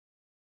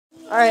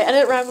Alright, I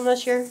didn't wrap them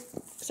this year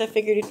because I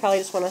figured you'd probably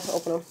just want to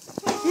open them.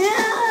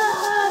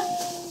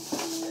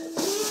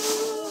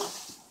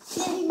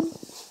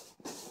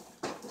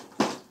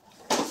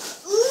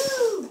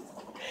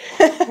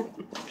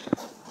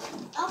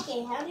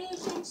 Okay, how do you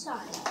get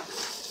inside?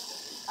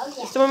 Oh,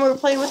 yeah. It's the one we were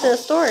playing with in the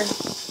store.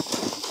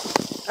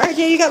 Alright,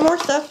 Jay, you got more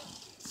stuff.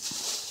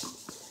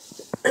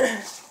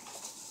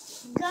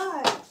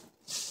 God.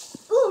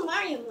 Ooh,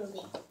 Mario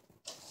movie.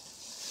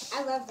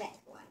 I love that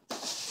one.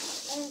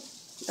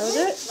 That was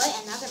it? Wait,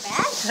 another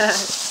bag?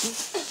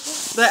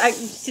 But I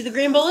see the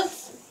green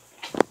bullets?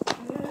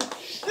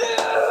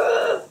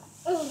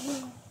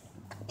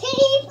 Can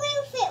he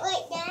move it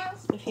right now?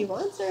 If he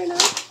wants or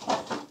not.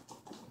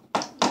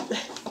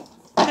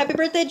 Happy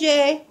birthday,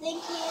 Jay.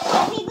 Thank you.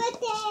 Happy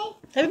birthday.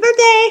 Happy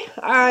birthday.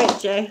 Alright,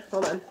 Jay.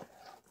 Hold on.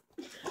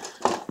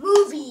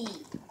 Movie.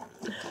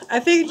 I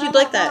figured you'd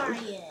like that.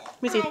 Mario.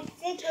 Let me see.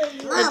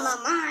 Mama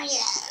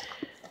Mario.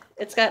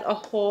 It's got a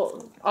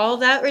whole... All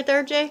that right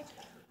there, Jay?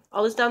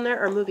 All this down there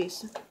are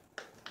movies.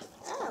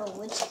 Oh,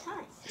 which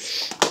kind?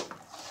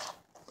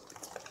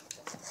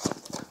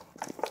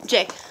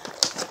 Jay,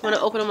 I'm going to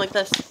open them like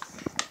this.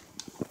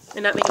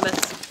 And not make a mess.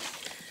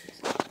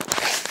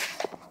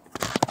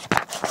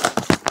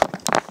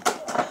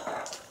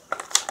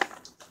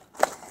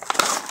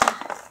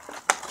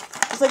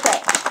 Just like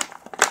that.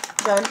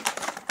 Done.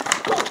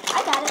 Wait,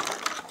 I got it.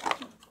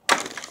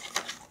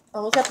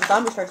 Oh, look at the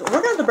zombie sharks. We're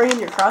going to have to bring in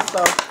your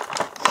crossbow.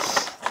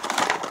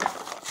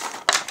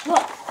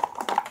 What?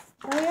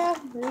 Oh, yeah.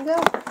 There you go.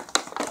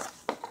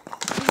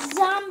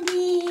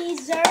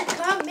 Zombies are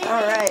coming.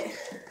 All right.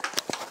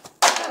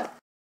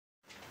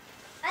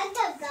 I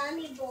got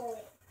zombie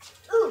bullet.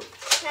 Ooh,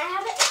 can I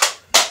have it?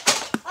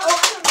 Oh,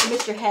 I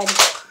missed your head.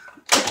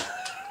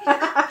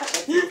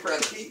 You're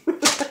Frankie.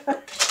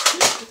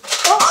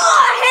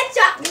 Oh,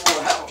 headshot!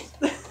 Wow.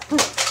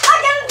 I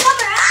got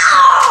another!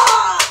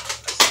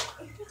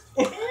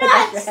 I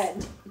missed your head.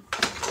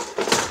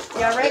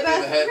 Yeah, right, The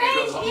Beth? head Ray,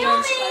 goes on. heal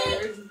me!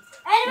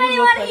 Anybody You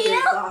want look to like you're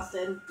heal?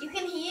 exhausted. You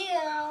can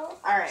heal.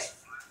 All right.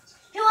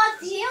 Who wants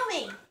to heal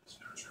me?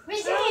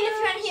 Raise your hand if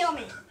you want to heal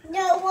me.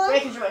 No one. Ray,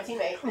 because you're my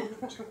teammate.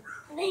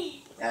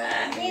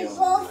 They're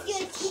both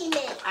your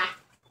teammates. I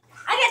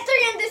got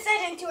 3 on this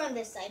side and 2 on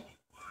this side.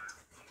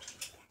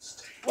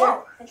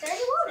 Whoa, it's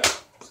already loaded.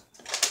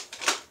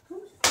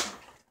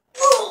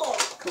 Whoa.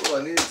 Cool, I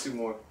needed 2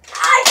 more.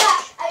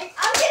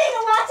 I'm getting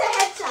lots of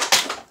headshots.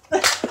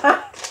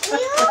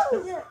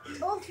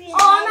 Oh,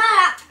 I'm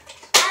not.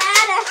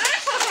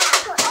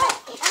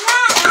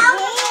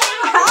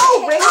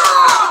 Ow, Ray. Oh.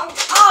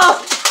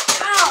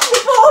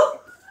 Oh.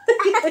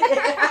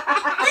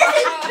 This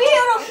is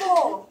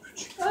beautiful.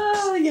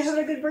 Oh, you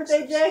having a good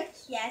birthday, Jay?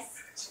 Yes.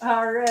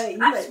 All right.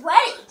 I'm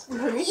sweaty.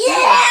 Me too.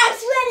 Yeah, I'm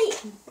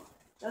sweaty.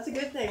 That's a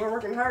good thing. We're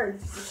working hard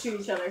to shoot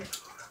each other.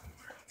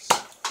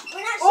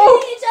 We're not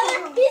shooting each other.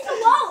 He's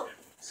alone.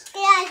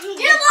 Yeah,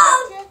 you're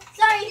alone.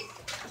 Sorry.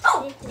 Oh,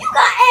 you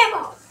got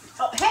ammo.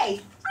 Oh,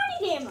 hey. I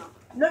need ammo.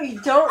 No, you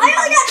don't. I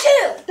only got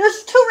 2.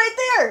 There's 2 right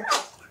there.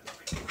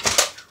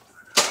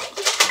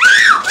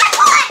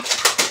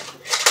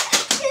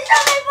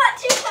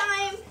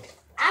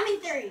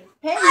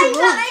 Hey, I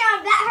got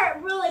that hurt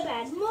really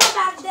bad. More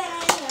bad than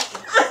anything.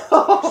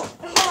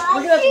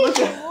 Look at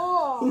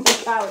the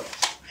couch.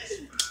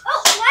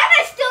 Oh, why am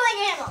I stealing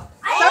ammo?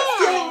 Stop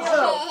stealing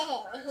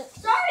ammo.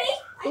 Sorry.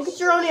 Go get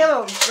your own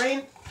ammo, Rain.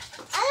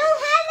 I don't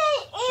have any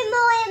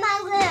ammo in my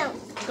room.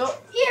 Go.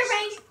 Here,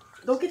 Rain.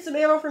 Go get some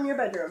ammo from your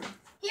bedroom.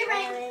 Here,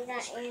 Rain. I already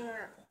got ammo.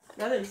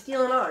 Rather than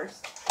stealing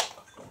ours.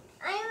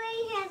 I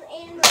already have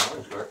ammo.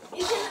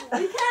 You can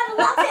have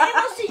lots of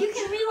ammo so you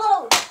can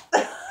reload.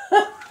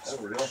 That's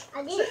real. I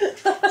did.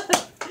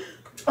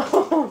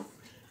 Oh,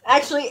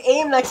 actually,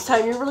 aim next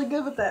time. You're really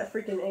good with that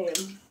freaking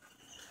aim.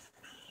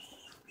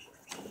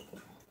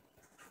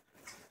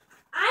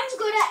 I'm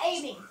good at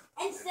aiming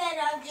instead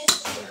of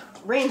just shooting.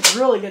 Rain's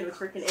really good with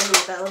freaking aiming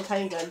with that little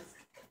tiny gun.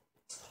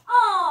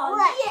 Oh,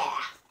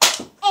 yeah.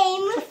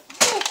 Aim with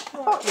this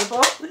one. Oh,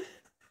 nipple.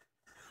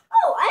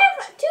 Oh, I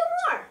have 2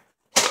 more.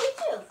 Me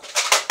too.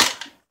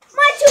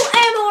 My 2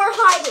 ammo are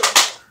hiding.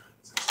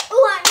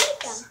 Oh, I need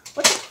them.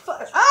 What the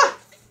fuck? Ah!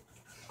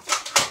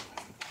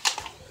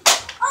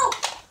 Oh!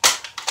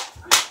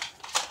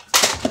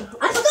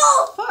 I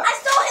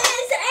stole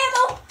his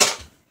ammo.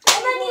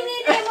 And then you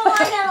need ammo on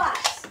that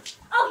last.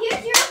 Oh,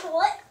 here's your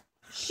bullet.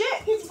 Shit!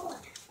 His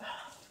bullet.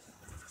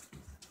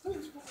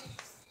 Whose bullet is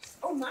this?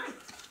 Oh, mine.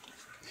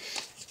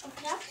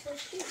 Okay, I'm so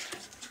shoot.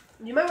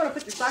 You might want to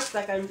put your socks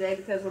back on, Jay,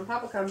 because when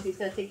Papa comes, he's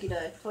going to take you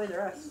to Toys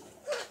R Us.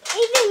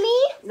 Even me?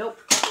 Nope.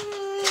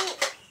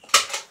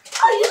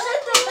 Oh, you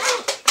said the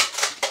back.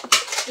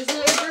 It's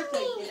not your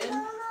birthday, kid.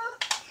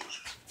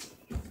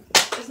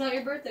 It's not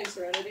your birthday,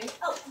 Serenity.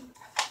 Oh.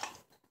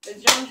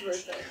 It's John's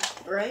birthday.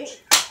 Right?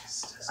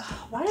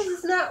 Why does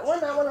this not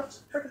one I want to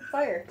freaking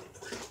fire?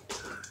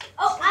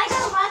 Oh, I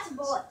got lots of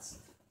bullets.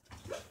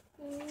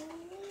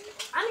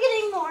 I'm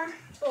getting more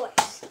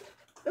bullets.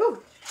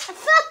 Ooh. I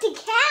fucked the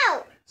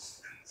cow.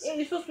 Yeah,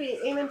 you're supposed to be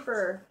aiming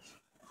for...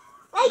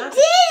 I did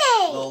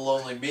it. Little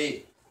lonely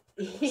me.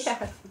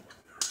 Yeah.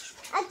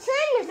 I'm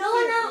trying to. No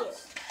one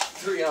else.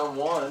 3 on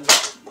 1.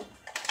 3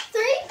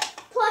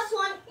 plus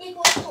 1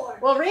 equals 4.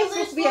 Well, Ray's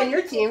supposed to be on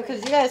your team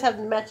because you guys have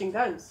matching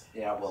guns.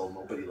 Yeah, well,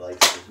 nobody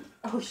likes me.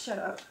 Oh, shut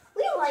up.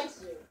 We like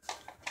you.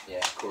 Yeah,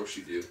 of course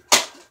you do.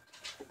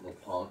 Little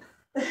punk.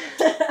 Hey,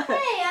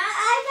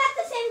 I got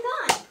the same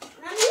gun.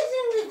 And I'm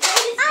using the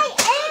greatest. Ow!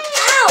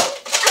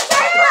 I'm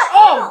trying to put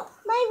Oh!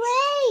 my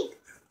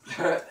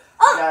leg.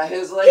 Yeah,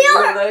 his leg, Heal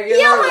your her! leg, Heal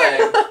your her! leg.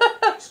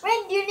 Ren,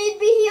 do you need to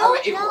be healed? I'm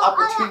an equal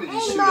opportunity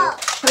shooter.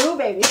 Who,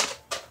 baby?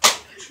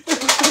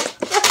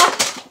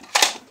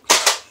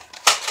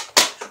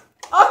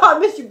 Oh, I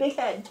missed your big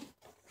head.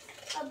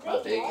 A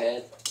My big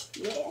head.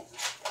 Yeah.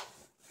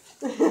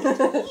 Yeah.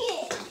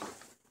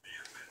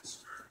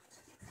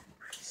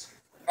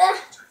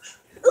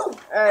 Ooh.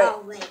 Alright.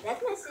 Oh, wait,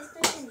 that's my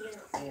sister's in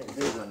here. Yeah,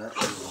 there's one. Look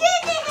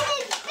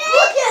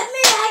at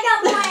me, I got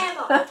more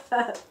ammo.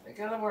 I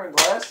got him wearing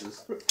glasses.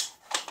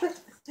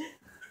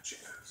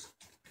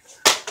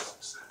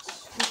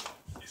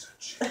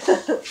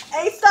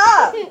 Hey,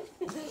 stop!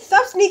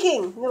 Stop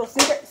sneaking! You little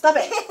sneaker. Stop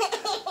it.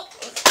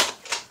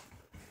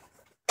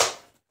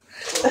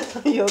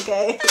 Are you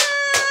okay?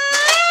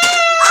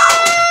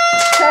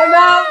 Time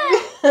out!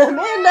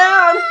 Man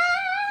down!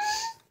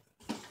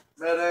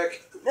 Medic.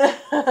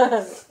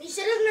 You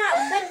should have not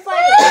been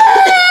fighting.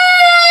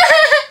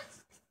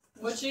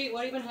 What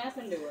even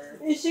happened to her?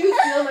 She was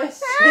stealing my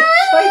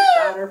toy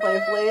starter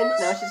playfully, and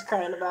now she's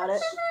crying about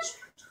it.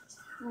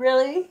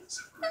 Really?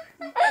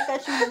 I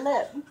got you in the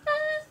lip.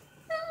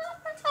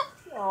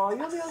 Oh,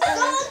 you'll be okay.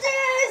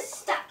 Soldiers,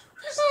 stop.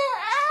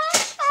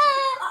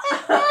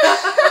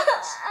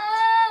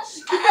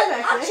 Keep it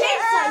back I'll there.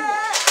 change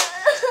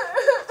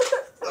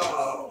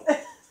Oh.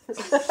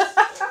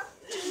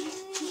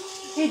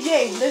 Hey,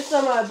 Jay, there's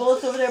some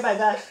bullets over there by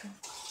Beth.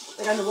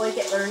 Like on the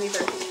blanket underneath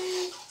her.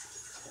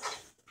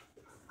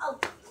 Oh.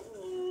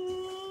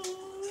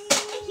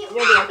 Thank you. You'll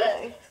be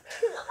okay.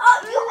 Oh,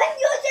 you've been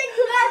using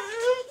that.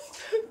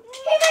 You've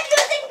been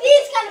using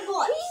these kind of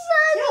bullets.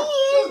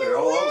 They're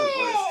all over the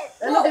place.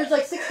 I know there's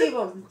like 60 of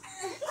them.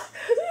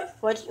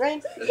 What,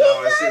 Rain? And now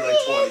I see like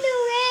 20.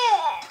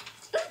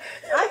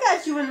 I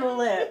got you in the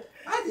lip.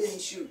 I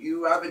didn't shoot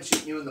you. I've been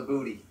shooting you in the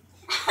booty.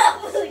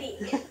 Booty.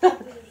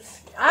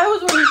 I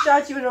was one who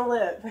shot you in the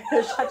lip.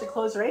 I shot you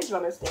close range by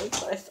mistake,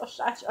 but I still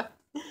shot you.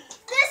 This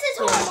is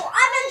horrible.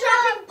 I've been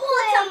dropping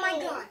bullets on my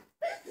gun.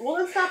 Well,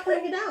 then stop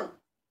putting it down.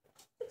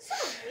 So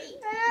weak.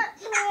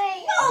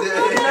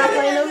 You're not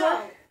playing no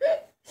more?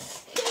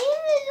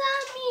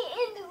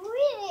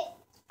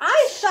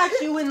 I shot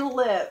you in the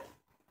lip.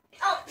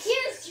 Oh,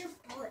 here's your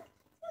bullet.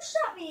 You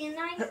shot me and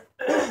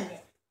I.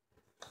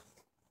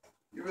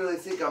 You really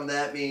think I'm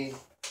that mean?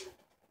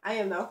 I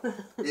am though. What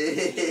I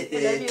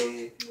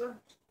do?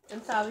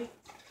 I'm sorry.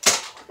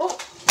 Oh.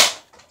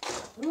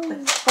 Who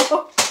wants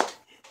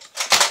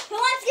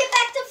to get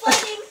back to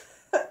fighting?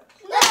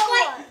 Let's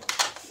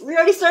fight. We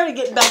already started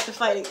getting back to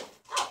fighting.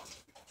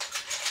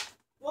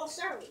 Well,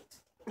 sorry.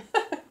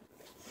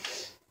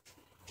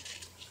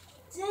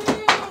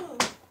 Dang.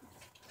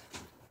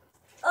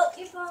 Oh,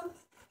 your phone.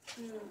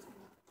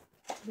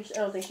 I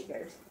don't think she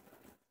cares.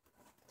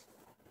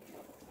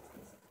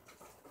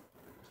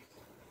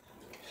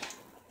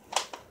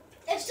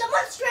 If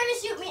someone's trying to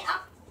shoot me,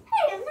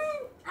 hey, man,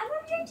 I'm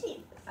on your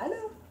team. I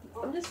know.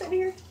 I'm just sitting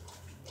here.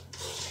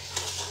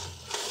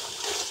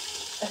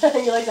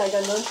 You like that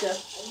gun, don't you?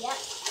 Yep.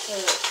 It's an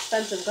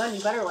expensive gun.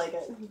 You better like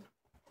it.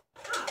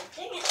 Oh,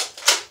 dang it.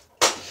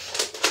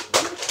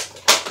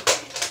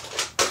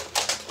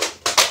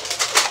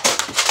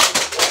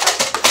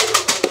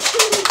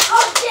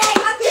 Oh, dang,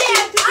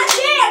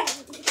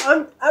 I'm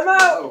I'm out.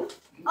 Oh.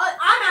 Oh,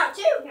 I'm out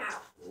too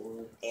now.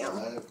 4,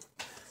 5.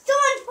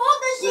 Someone hold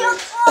the shield.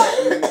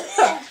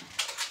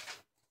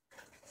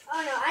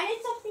 Oh no, I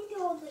need something to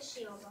hold the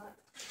shield up.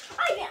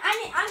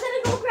 I'm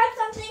gonna go grab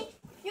something.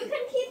 You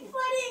can keep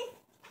fighting.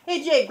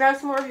 Hey, Jake, grab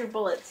some more of your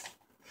bullets.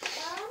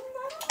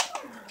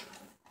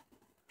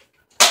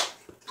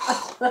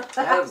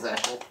 Adam's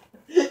apple.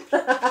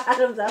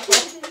 Adam's apple.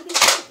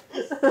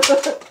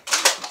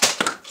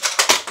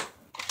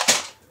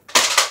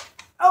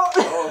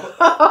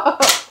 Oh!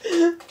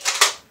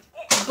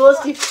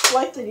 Bullets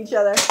deflected each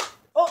other.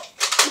 Oh!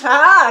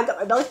 Ah! I got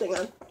my belly thing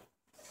on.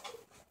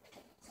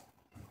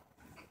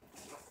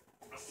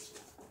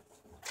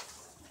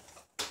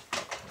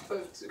 I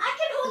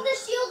can hold the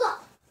shield up.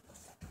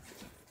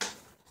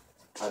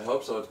 I'd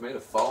hope so. It's made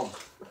of foam.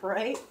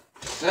 Right?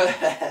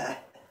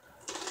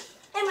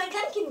 And my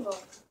gun can go.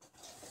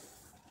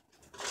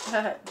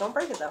 Don't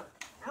break it though.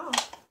 Oh.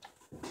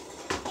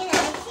 And I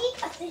see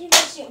a thing to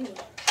shoot me.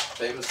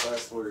 Famous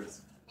last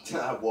words.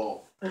 I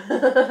won't.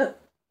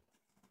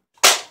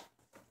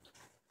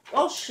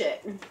 Oh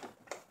shit.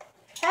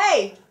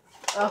 Hey!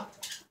 Oh.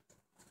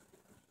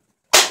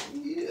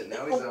 Yeah,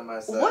 now he's on my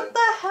side. What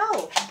the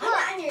hell? I'm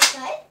not on your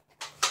side.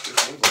 It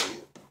seems like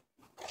it.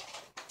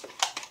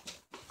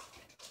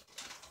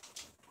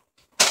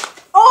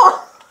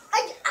 Oh!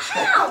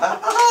 Ow!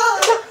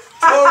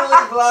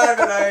 Totally blind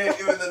and I hit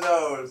you in the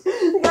nose. nose.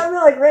 You got me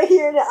like right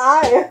here in the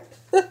eye.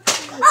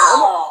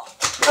 Oh!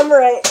 I'm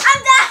right.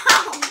 I'm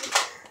down!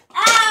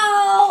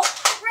 Ow!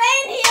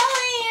 Rain, heal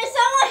me!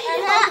 Someone heal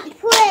me!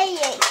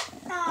 Praying.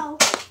 Ow.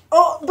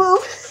 Oh, boo.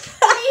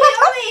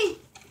 Heal me!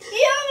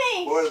 Heal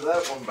me! Where did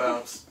that one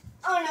bounce?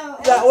 Oh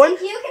no. That one?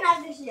 You can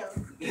have the shield.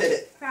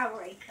 I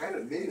Probably. kind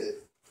of need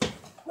it.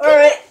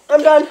 Alright,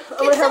 I'm done.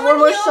 I'm gonna have one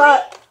more someone heal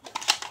shot.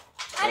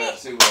 I I got need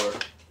 2 more.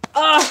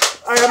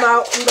 Alright, I'm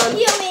out. I'm done.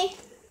 heal me.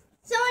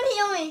 Someone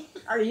heal me.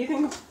 Alright, you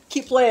can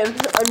keep playing.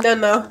 I'm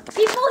done now.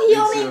 People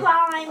heal Me me too.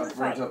 while I'm I burnt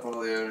fighting. up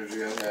all the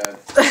energy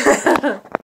I had.